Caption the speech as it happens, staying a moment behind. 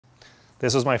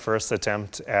This was my first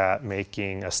attempt at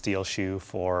making a steel shoe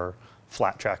for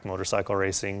flat track motorcycle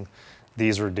racing.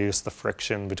 These reduce the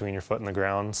friction between your foot and the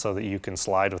ground so that you can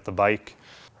slide with the bike.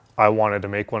 I wanted to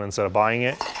make one instead of buying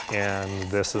it,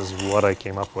 and this is what I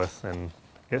came up with, and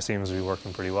it seems to be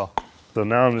working pretty well. So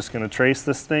now I'm just going to trace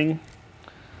this thing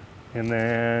and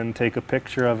then take a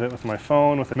picture of it with my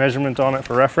phone with a measurement on it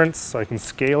for reference so I can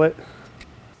scale it.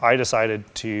 I decided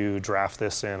to draft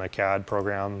this in a CAD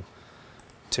program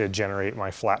to generate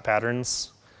my flat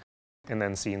patterns, and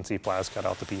then CNC plas cut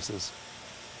out the pieces.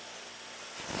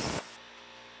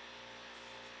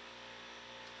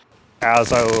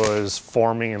 As I was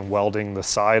forming and welding the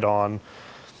side on,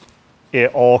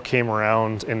 it all came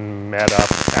around and met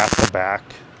up at the back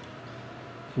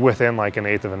within like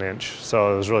 1/8 of an inch.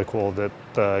 So it was really cool that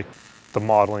the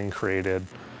modeling created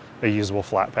a usable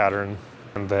flat pattern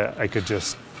and that I could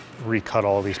just recut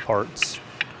all these parts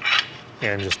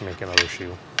and just make another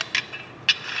shoe.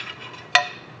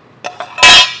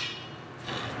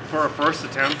 For a first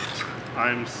attempt,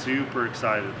 I'm super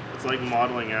excited. It's like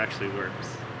modeling actually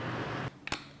works.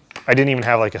 I didn't even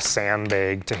have like a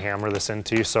sandbag to hammer this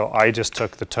into, so I just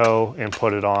took the toe and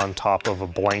put it on top of a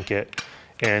blanket,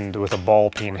 and with a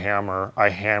ball peen hammer, I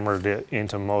hammered it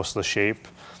into most of the shape,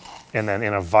 and then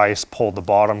in a vise pulled the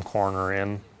bottom corner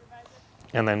in,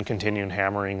 and then continued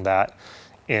hammering that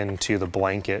into the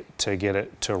blanket to get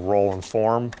it to roll and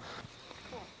form.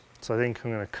 So I think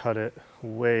I'm going to cut it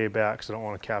way back because I don't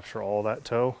want to capture all that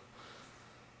toe.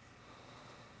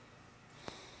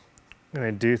 And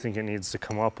I do think it needs to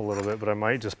come up a little bit, but I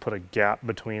might just put a gap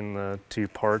between the two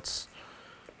parts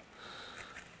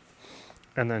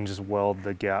and then just weld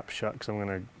the gap shut because I'm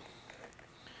going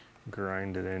to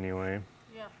grind it anyway.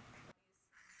 Yeah.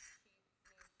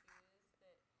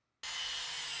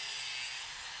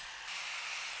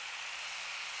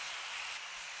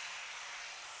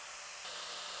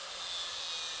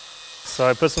 So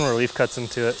I put some relief cuts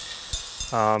into it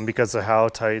because of how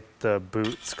tight the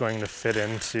boot's going to fit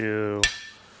into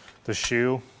the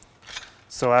shoe.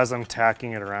 So as I'm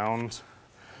tacking it around,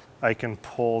 I can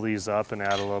pull these up and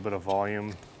add a little bit of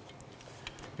volume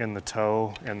in the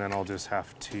toe, and then I'll just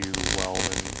have to weld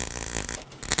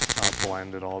and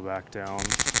blend it all back down.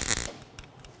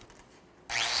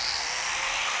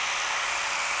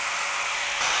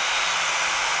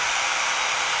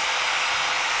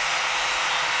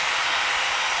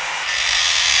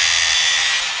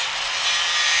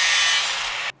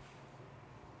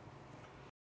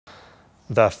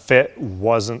 The fit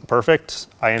wasn't perfect.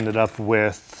 I ended up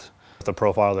with a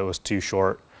profile that was too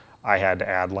short. I had to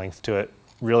add length to it.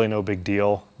 Really no big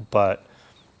deal, but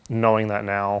knowing that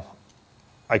now,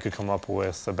 I could come up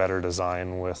with a better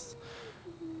design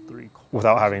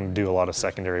without having to do a lot of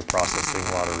secondary processing,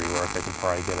 a lot of rework. I could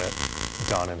probably get it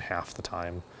done in half the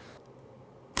time.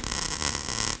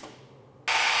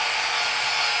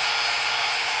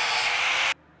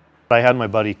 I had my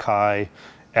buddy Kai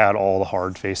add all the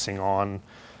hard facing on.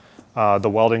 The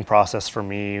welding process for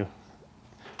me,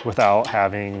 without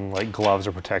having like gloves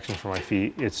or protection for my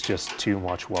feet, it's just too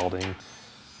much welding,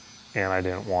 and I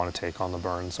didn't want to take on the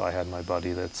burn, so I had my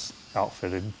buddy that's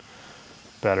outfitted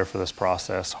better for this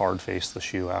process hard face the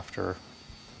shoe after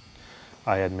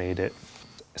I had made it.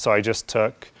 So I just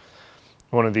took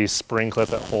one of these spring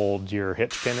clips that hold your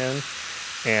hitch pin in,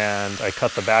 and I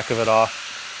cut the back of it off,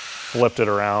 flipped it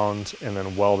around, and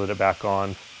then welded it back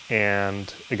on.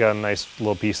 And I got a nice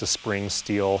little piece of spring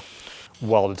steel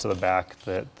welded to the back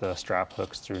that the strap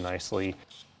hooks through nicely.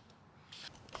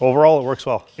 Overall, it works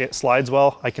well. It slides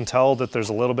well. I can tell that there's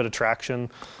a little bit of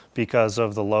traction because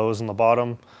of the lows in the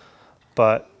bottom,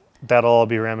 but that'll all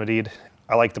be remedied.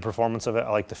 I like the performance of it. I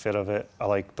like the fit of it. I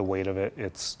like the weight of it.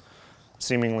 It's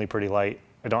seemingly pretty light.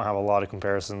 I don't have a lot of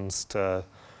comparisons to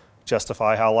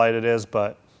justify how light it is,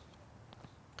 but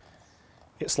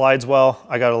it slides well.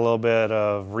 I got a little bit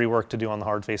of rework to do on the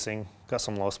hard facing. Got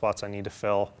some low spots I need to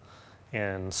fill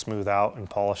and smooth out and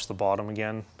polish the bottom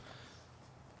again.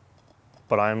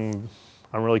 But I'm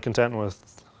really content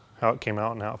with how it came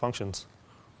out and how it functions.